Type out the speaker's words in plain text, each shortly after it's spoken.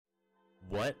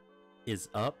What is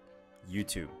up,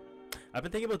 YouTube? I've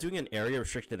been thinking about doing an area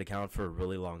restricted account for a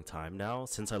really long time now,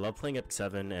 since I love playing Epic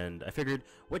 7, and I figured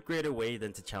what greater way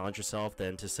than to challenge yourself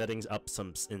than to setting up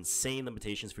some insane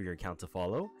limitations for your account to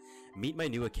follow. Meet my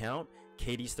new account,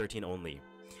 Caides Only.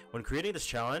 When creating this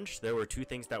challenge, there were two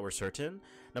things that were certain.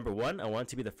 Number one, I wanted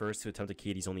to be the first to attempt a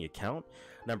Caides Only account.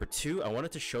 Number two, I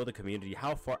wanted to show the community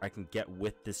how far I can get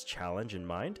with this challenge in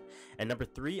mind. And number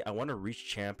three, I want to reach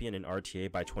champion in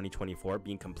RTA by 2024,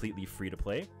 being completely free to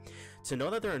play. To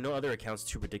know that there are no other accounts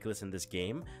too ridiculous in this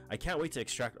game, I can't wait to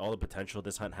extract all the potential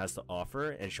this hunt has to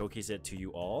offer and showcase it to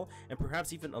you all, and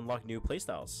perhaps even unlock new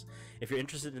playstyles. If you're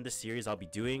interested in this series I'll be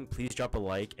doing, please drop a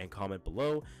like and comment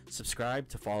below, subscribe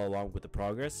to follow along with the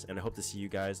progress, and I hope to see you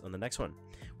guys on the next one.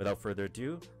 Without further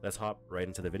ado, let's hop right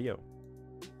into the video.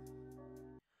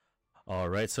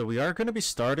 Alright, so we are going to be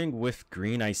starting with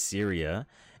green ae-KARINA,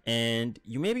 and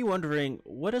you may be wondering,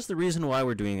 what is the reason why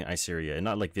we're doing ae-KARINA and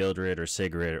not like Vildred or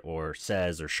Sigrid or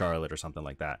Cez or Charlotte or something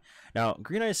like that? Now,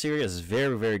 green ae-KARINA is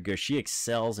very good. She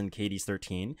excels in Caides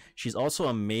 13. She's also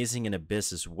amazing in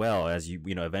Abyss as well, as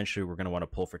you know, eventually we're going to want to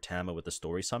pull for Tama with the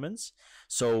story summons.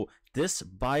 So this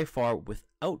by far,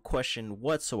 without question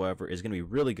whatsoever, is going to be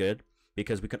really good,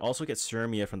 because we can also get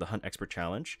Surmia from the Hunt Expert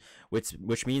Challenge,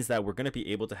 which means that we're going to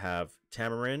be able to have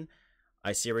Tamarin,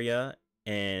 ae-KARINA,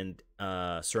 and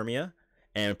Surmia,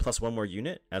 and plus one more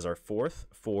unit as our fourth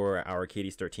for our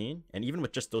Caides 13. And even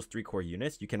with just those three core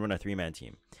units, you can run a three-man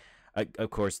team, of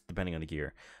course depending on the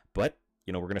gear. But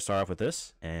you know, we're going to start off with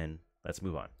this, and let's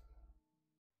move on.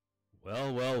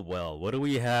 Well, what do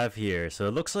we have here? So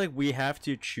it looks like we have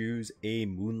to choose a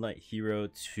Moonlight hero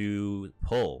to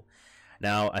pull.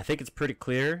 Now, I think it's pretty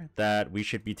clear that we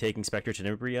should be taking Spectre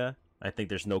Tenebria. I think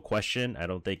there's no question. I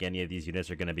don't think any of these units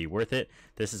are going to be worth it.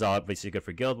 This is obviously good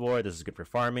for Guild War. This is good for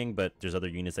farming, but there's other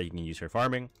units that you can use for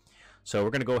farming. So we're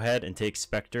going to go ahead and take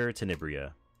Spectre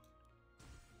Tenebria.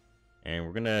 And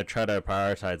we're going to try to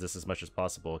prioritize this as much as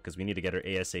possible, because we need to get her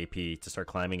ASAP to start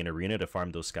climbing an arena to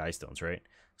farm those Sky Stones, right?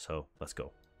 So let's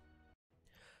go.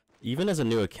 Even as a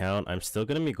new account, I'm still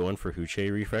going to be going for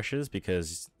Huche refreshes,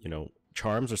 because, you know,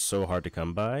 charms are so hard to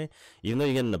come by. Even though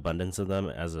you get an abundance of them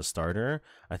as a starter,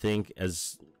 I think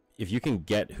if you can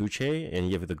get Huche and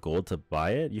you have the gold to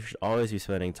buy it, you should always be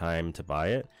spending time to buy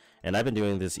it. And I've been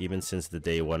doing this even since the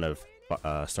day one of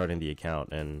starting the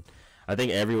account, and I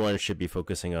think everyone should be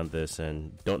focusing on this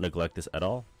and don't neglect this at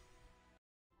all.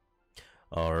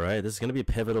 Alright, this is going to be a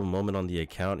pivotal moment on the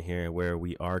account here, where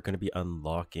we are going to be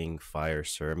unlocking Fire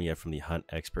Surmia from the Hunt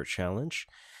Expert Challenge.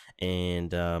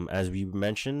 And as we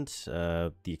mentioned,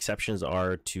 the exceptions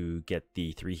are to get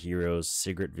the three heroes,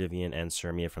 Sigrid, Vivian, and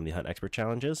Surmia from the Hunt Expert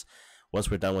Challenges.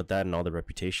 Once we're done with that and all the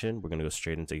reputation, we're going to go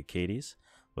straight into Caides.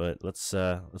 But let's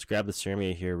grab the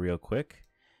Surmia here real quick,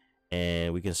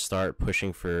 and we can start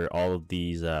pushing for all of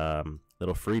these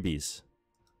little freebies.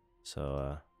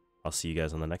 So I'll see you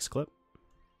guys on the next clip.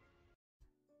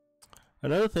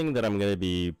 Another thing that I'm going to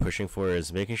be pushing for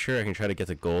is making sure I can try to get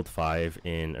to gold 5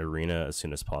 in arena as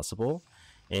soon as possible.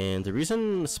 And the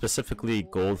reason specifically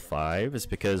gold 5 is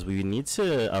because we need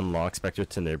to unlock Spectre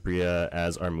Tenebria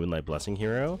as our Moonlight Blessing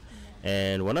hero.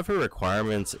 And one of her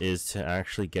requirements is to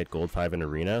actually get gold 5 in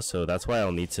arena, so that's why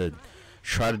I'll need to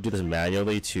try to do this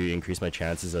manually to increase my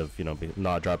chances of, you know,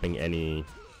 not dropping any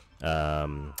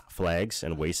flags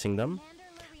and wasting them.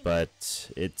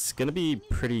 But it's gonna be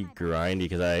pretty grindy,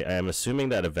 because I am assuming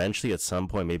that eventually at some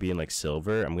point, maybe in like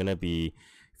silver, I'm gonna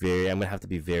have to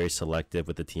be very selective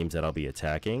with the teams that I'll be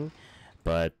attacking.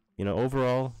 But you know,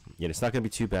 overall, you know, it's not gonna be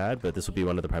too bad, but this will be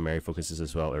one of the primary focuses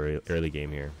as well early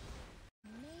game here.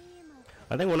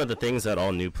 I think one of the things that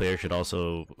all new players should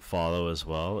also follow as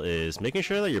well is making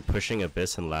sure that you're pushing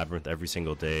Abyss and Labyrinth every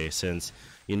single day, since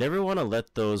you never want to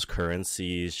let those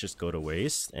currencies just go to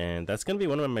waste. And that's going to be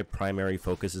one of my primary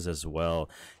focuses as well,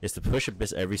 is to push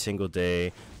Abyss every single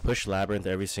day, push Labyrinth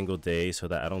every single day, so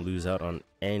that I don't lose out on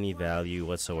any value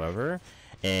whatsoever.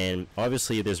 And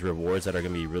obviously there's rewards that are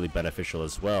going to be really beneficial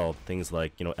as well, things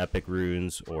like, you know, epic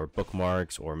runes or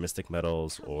bookmarks or mystic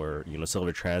medals or, you know,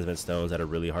 silver transmit stones that are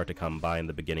really hard to come by in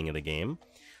the beginning of the game.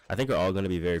 I think are all going to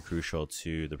be very crucial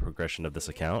to the progression of this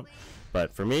account.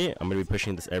 But for me, I'm going to be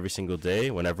pushing this every single day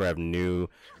whenever I have new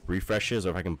refreshes, or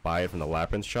if I can buy it from the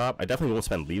Labyrinth shop. I definitely won't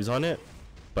spend leaves on it,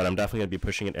 but I'm definitely going to be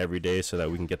pushing it every day so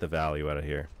that we can get the value out of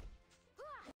here.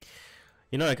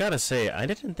 You know, I gotta say, I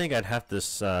didn't think I'd have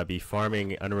to be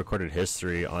farming unrecorded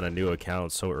history on a new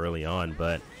account so early on,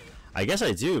 but I guess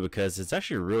I do, because it's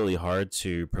actually really hard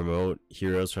to promote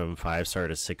heroes from 5-star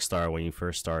to 6-star when you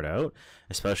first start out,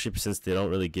 especially since they don't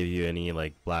really give you any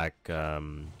like black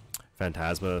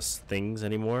Phantasma things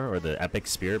anymore, or the epic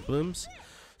spirit blooms.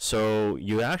 So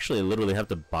you actually literally have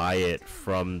to buy it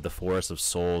from the Forest of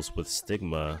Souls with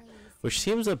Stigma, which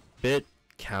seems a bit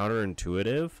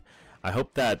counterintuitive. I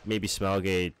hope that maybe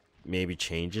Smilegate maybe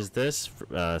changes this,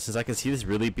 since I can see this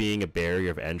really being a barrier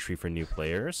of entry for new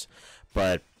players.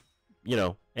 But, you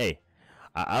know, hey,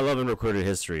 I love Unrecorded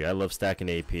History. I love stacking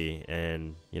AP,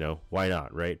 and, you know, why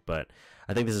not, right? But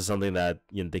I think this is something that,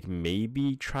 you know, they can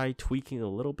maybe try tweaking a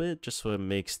little bit just so it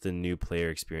makes the new player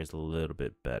experience a little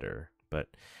bit better. But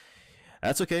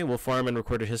that's okay. We'll farm in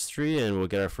Recorded History and we'll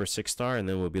get our first 6-star, and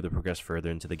then we'll be able to progress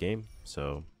further into the game.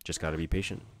 So just gotta be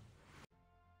patient.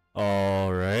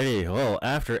 Alrighty, well,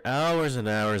 after hours and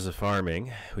hours of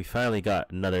farming, we finally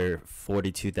got another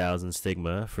 42,000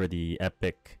 Stigma for the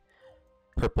epic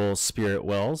purple Spirit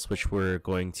Wells, which we're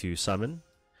going to summon.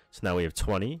 So now we have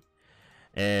 20.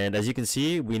 And as you can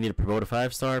see, we need to promote a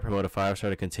 5-star,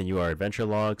 to continue our adventure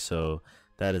log. So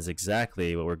that is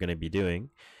exactly what we're going to be doing.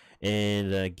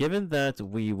 And given that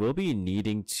we will be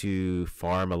needing to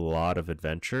farm a lot of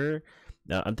adventure,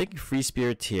 I'm thinking Free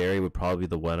Spirit Thierry would probably be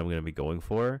the one I'm going to be going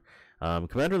for.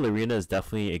 Commander Lorena is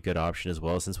definitely a good option as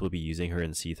well, since we'll be using her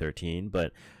in C13.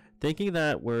 But thinking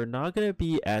that we're not going to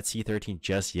be at C13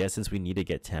 just yet, since we need to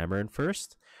get Tamarin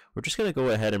first, we're just going to go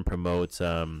ahead and promote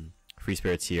Free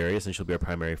Spirit Thierry, since she'll be our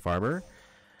primary farmer.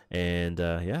 And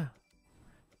yeah.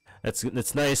 It's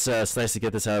nice. It's nice to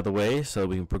get this out of the way so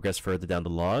we can progress further down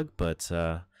the log. But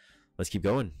let's keep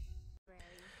going.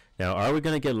 Now, are we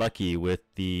gonna get lucky with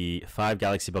the 5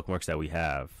 galaxy bookmarks that we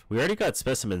have? We already got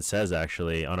Specimen Says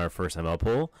actually on our first ML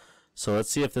pull, so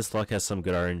let's see if this luck has some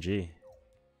good RNG.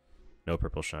 No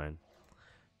purple shine.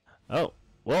 Oh,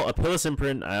 well, a Pillis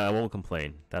imprint. I won't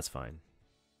complain. That's fine.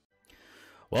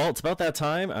 Well, it's about that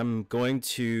time. I'm going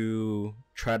to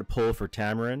try to pull for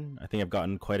Tamarin. I think I've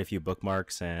gotten quite a few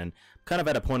bookmarks, and I'm kind of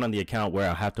at a point on the account where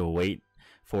I'll have to wait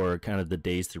for kind of the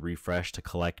days to refresh to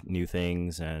collect new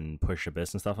things and push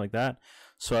Abyss and stuff like that.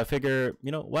 So I figure,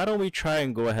 you know, why don't we try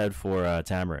and go ahead for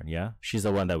Tamarin, yeah? She's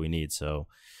the one that we need, so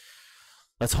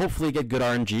let's hopefully get good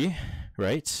RNG,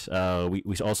 right?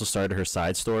 We also started her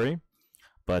side story,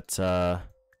 but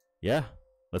yeah,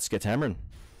 let's get Tamarin.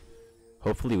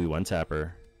 Hopefully we one-tap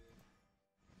her.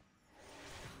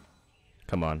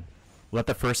 Come on. Let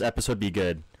the first episode be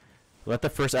good. Let the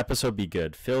first episode be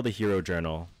good. Fill the hero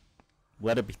journal.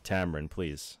 Let it be Tamarin,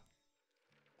 please.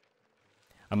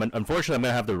 Unfortunately, I'm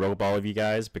going to have to rope all of you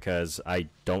guys because I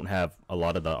don't have a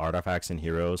lot of the artifacts and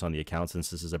heroes on the account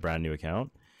since this is a brand new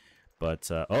account. But,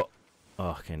 oh,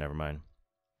 okay, never mind.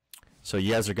 So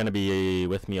you guys are going to be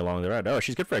with me along the ride. Oh,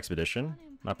 she's good for Expedition.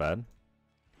 Not bad.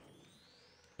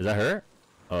 Is that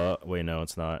her? Wait, no,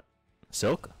 it's not.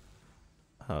 Silk?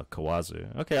 Oh,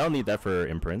 Kawazu. Okay, I'll need that for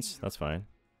imprints. That's fine.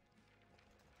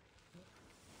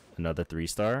 Another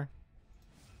 3-star.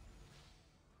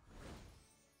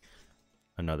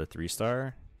 Another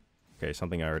 3-star. Okay,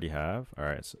 something I already have.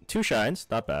 Alright, so 2 shines.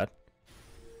 Not bad.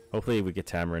 Hopefully we get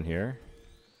Tamarin here.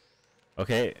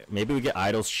 Okay, maybe we get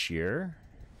Idol's Shear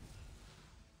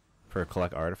for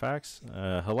collect artifacts.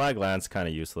 Halag Land's kind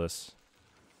of useless.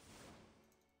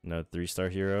 No 3-star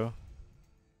hero.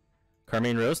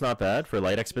 Carmine Rose, not bad. For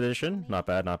Light Expedition, not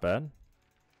bad, not bad.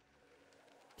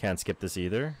 Can't skip this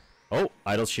either. Oh,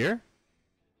 Idol's Shear?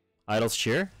 Idol's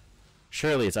Shear?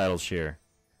 Surely it's Idol's Shear.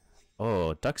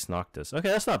 Oh, Dux Noctis. Okay,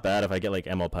 that's not bad if I get like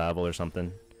ML Pavel or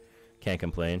something. Can't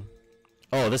complain.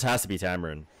 Oh, this has to be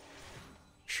Tamarin.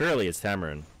 Surely it's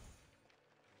Tamarin.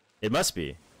 It must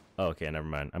be. Oh, okay, never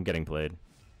mind. I'm getting played.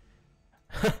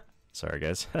 Sorry,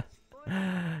 guys.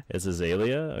 It's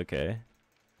Azalea? Okay.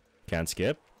 Can't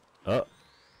skip.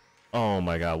 Oh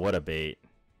my god, what a bait.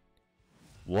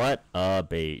 What a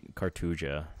bait.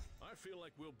 Cartuja.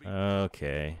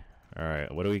 Okay.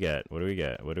 Alright, what do we get? What do we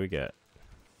get? What do we get?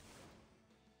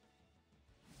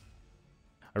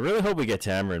 I really hope we get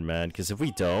Tamarin, man, because if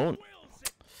we don't,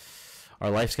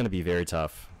 our life's going to be very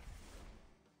tough.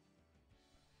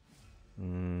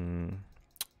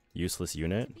 Useless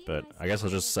unit, but I guess I'll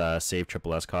just save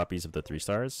triple S copies of the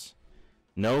 3-stars.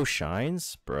 No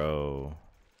shines? Bro.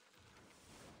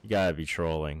 You gotta be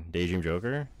trolling. Daydream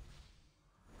Joker?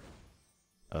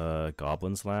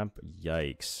 Goblin's Lamp?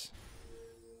 Yikes.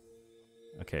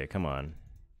 Okay, come on.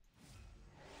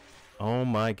 Oh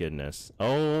my goodness.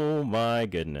 Oh my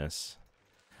goodness.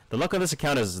 The luck on this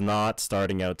account is not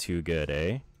starting out too good,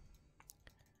 eh?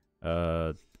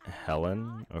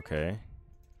 Helen? Okay.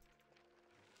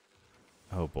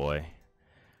 Oh boy.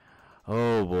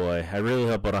 Oh boy. I really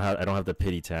hope I don't have to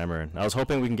pity Tamarin. I was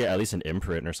hoping we can get at least an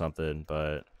imprint or something,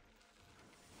 but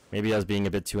maybe I was being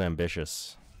a bit too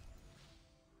ambitious.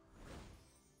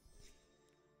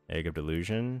 Egg of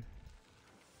Delusion.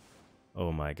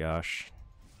 Oh my gosh.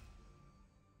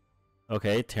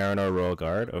 Okay, Terranor Royal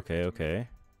Guard. Okay, okay.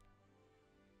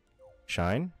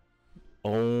 Shine?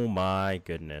 Oh my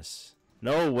goodness.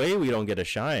 No way we don't get a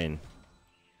shine.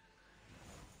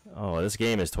 Oh, this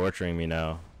game is torturing me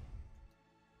now.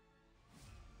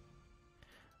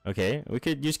 Okay, we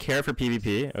could use Care for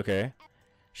PvP. Okay.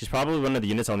 She's probably one of the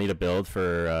units I'll need to build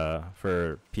for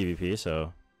PvP,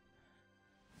 so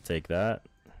take that.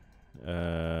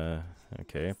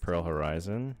 Okay, Pearl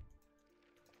Horizon.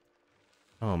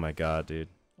 Oh my god, dude.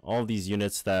 All these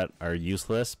units that are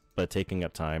useless but taking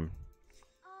up time.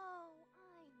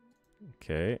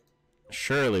 Okay.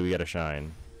 Surely we get a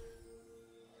shine.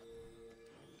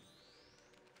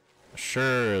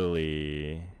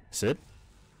 Surely. Sid?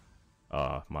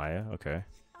 Maya, okay.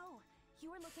 Oh,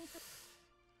 you were looking for...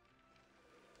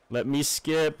 Let me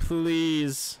skip,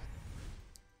 please.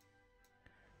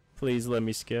 Please let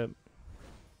me skip.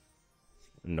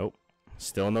 Nope.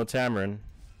 Still no Tamarin.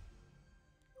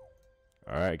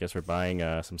 Alright, I guess we're buying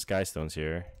some Skystones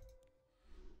here.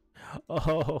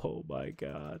 Oh my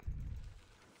god.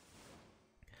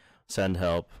 Send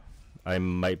help. I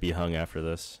might be hung after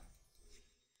this.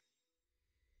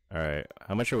 Alright,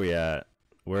 how much are we at?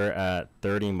 We're at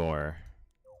 30 more.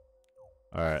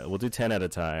 Alright, we'll do 10 at a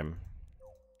time.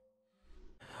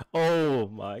 Oh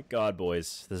my god,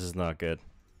 boys. This is not good.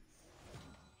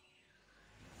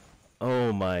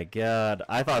 Oh my god.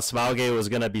 I thought Smilegate was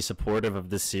gonna be supportive of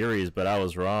this series, but I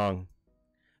was wrong.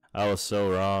 I was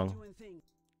so wrong.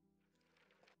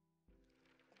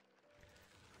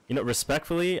 You know,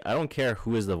 respectfully, I don't care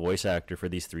who is the voice actor for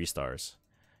these 3 stars.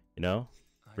 You know?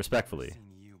 Respectfully.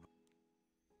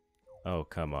 Oh,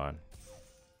 come on.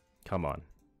 Come on.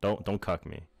 Don't cuck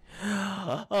me.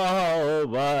 Oh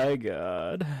my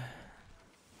god.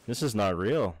 This is not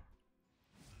real.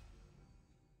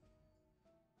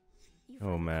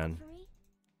 Oh man.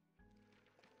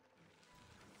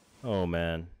 Oh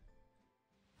man.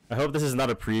 I hope this is not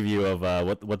a preview of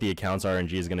what the account's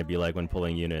RNG is gonna be like when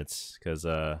pulling units, cause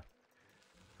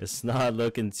it's not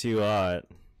looking too hot.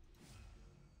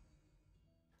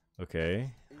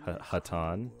 Okay,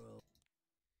 Hatan.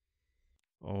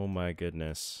 Oh my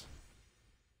goodness.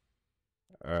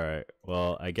 Alright,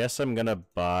 well, I guess I'm gonna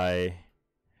buy...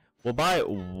 We'll buy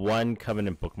 1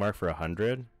 Covenant Bookmark for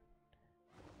 100.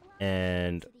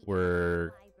 And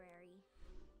we're...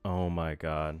 Oh my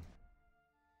god.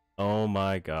 Oh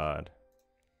my god.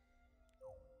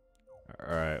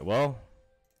 Alright, well...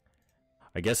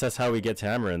 I guess that's how we get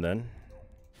Tamarin then.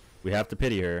 We have to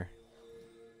pity her.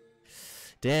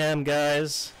 Damn,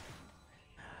 guys.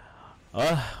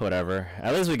 Whatever.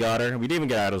 At least we got her. We didn't even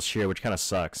get Idol's Shear, which kind of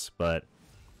sucks, but...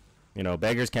 You know,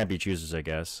 beggars can't be choosers, I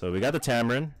guess. So we got the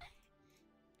Tamarin.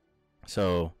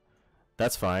 So,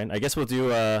 that's fine. I guess we'll do,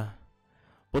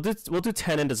 we'll do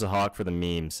 10 into Zahawk for the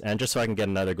memes, and just so I can get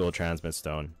another gold transmit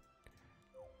stone.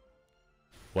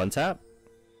 1 tap?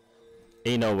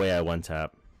 Ain't no way I 1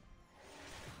 tap.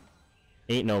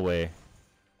 Ain't no way.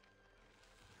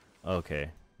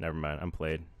 Okay, never mind. I'm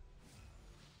played.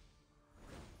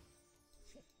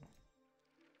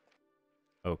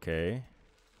 Okay.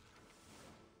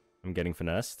 I'm getting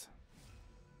finessed.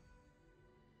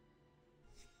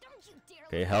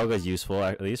 Okay, Helga's useful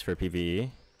at least for PvE.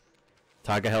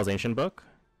 Taga Hell's Ancient Book?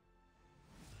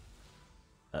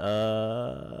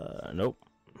 Nope.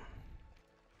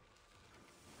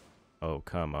 Oh,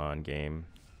 come on, game.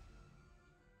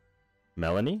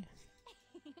 Melanie?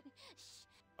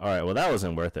 Alright, well that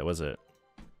wasn't worth it, was it?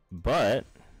 But,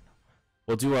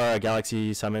 we'll do our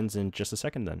Galaxy Summons in just a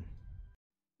second then.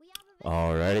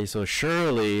 Alrighty, so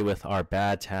surely with our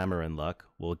bad Tamarin luck,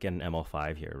 we'll get an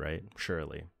ML5 here, right?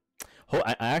 Surely.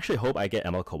 I actually hope I get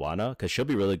ML Kawana, because she'll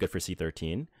be really good for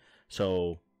C13.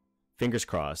 So, fingers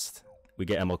crossed, we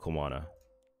get ML Kawana.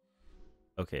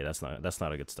 Okay, that's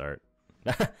not a good start.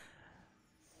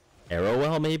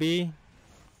 Arrowwell, maybe?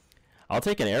 I'll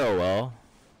take an Arrowwell.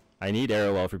 I need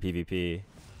Arrowwell for PvP.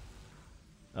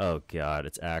 Oh god,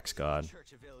 it's Axe God.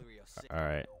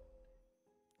 Alright.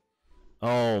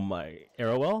 Oh my,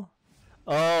 Arrowwell?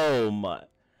 Oh my.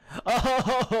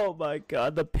 Oh my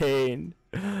god, the pain.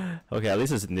 Okay, at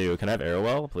least it's new. Can I have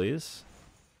Arrowwell, please?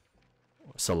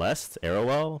 Celeste,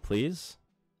 Arrowwell, please?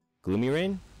 Gloomy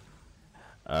Rain?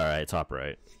 Alright, top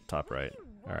right. Top right.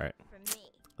 Alright.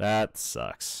 That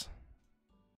sucks.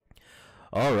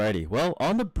 Alrighty, well,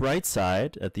 on the bright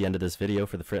side, at the end of this video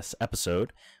for the first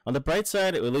episode, on the bright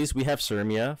side, at least we have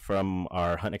Sirmia from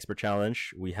our Hunt Expert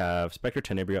Challenge, we have Spectre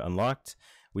Tenebria unlocked,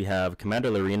 we have Commander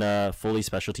Larina fully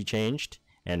specialty changed,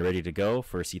 and ready to go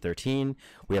for C13.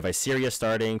 We have Iseria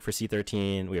starting for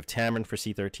C13. We have Tamarin for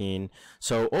C13.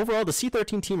 So overall, the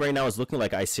C13 team right now is looking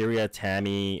like Iseria,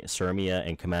 Tammy, Surmia,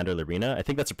 and Commander Larina. I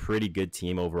think that's a pretty good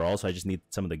team overall, so I just need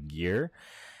some of the gear.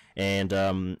 And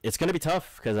it's going to be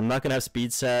tough because I'm not going to have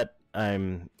speed set.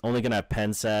 I'm only going to have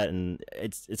pen set, and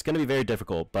it's going to be very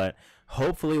difficult, but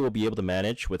hopefully we'll be able to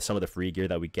manage with some of the free gear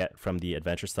that we get from the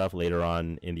adventure stuff later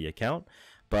on in the account.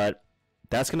 But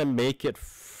that's going to make it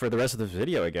for the rest of the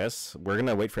video, I guess. We're going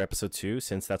to wait for episode 2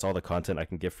 since that's all the content I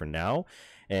can give for now.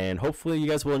 And hopefully you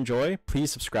guys will enjoy.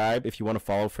 Please subscribe if you want to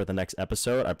follow for the next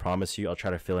episode. I promise you I'll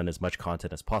try to fill in as much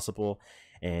content as possible.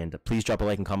 And please drop a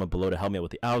like and comment below to help me out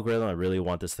with the algorithm. I really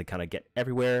want this to kind of get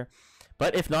everywhere.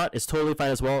 But if not, it's totally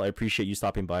fine as well. I appreciate you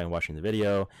stopping by and watching the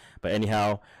video. But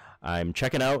anyhow, I'm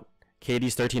checking out.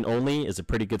 Caides 13 Only is a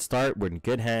pretty good start. We're in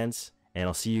good hands. And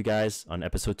I'll see you guys on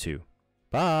episode 2.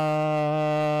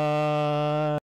 Bye!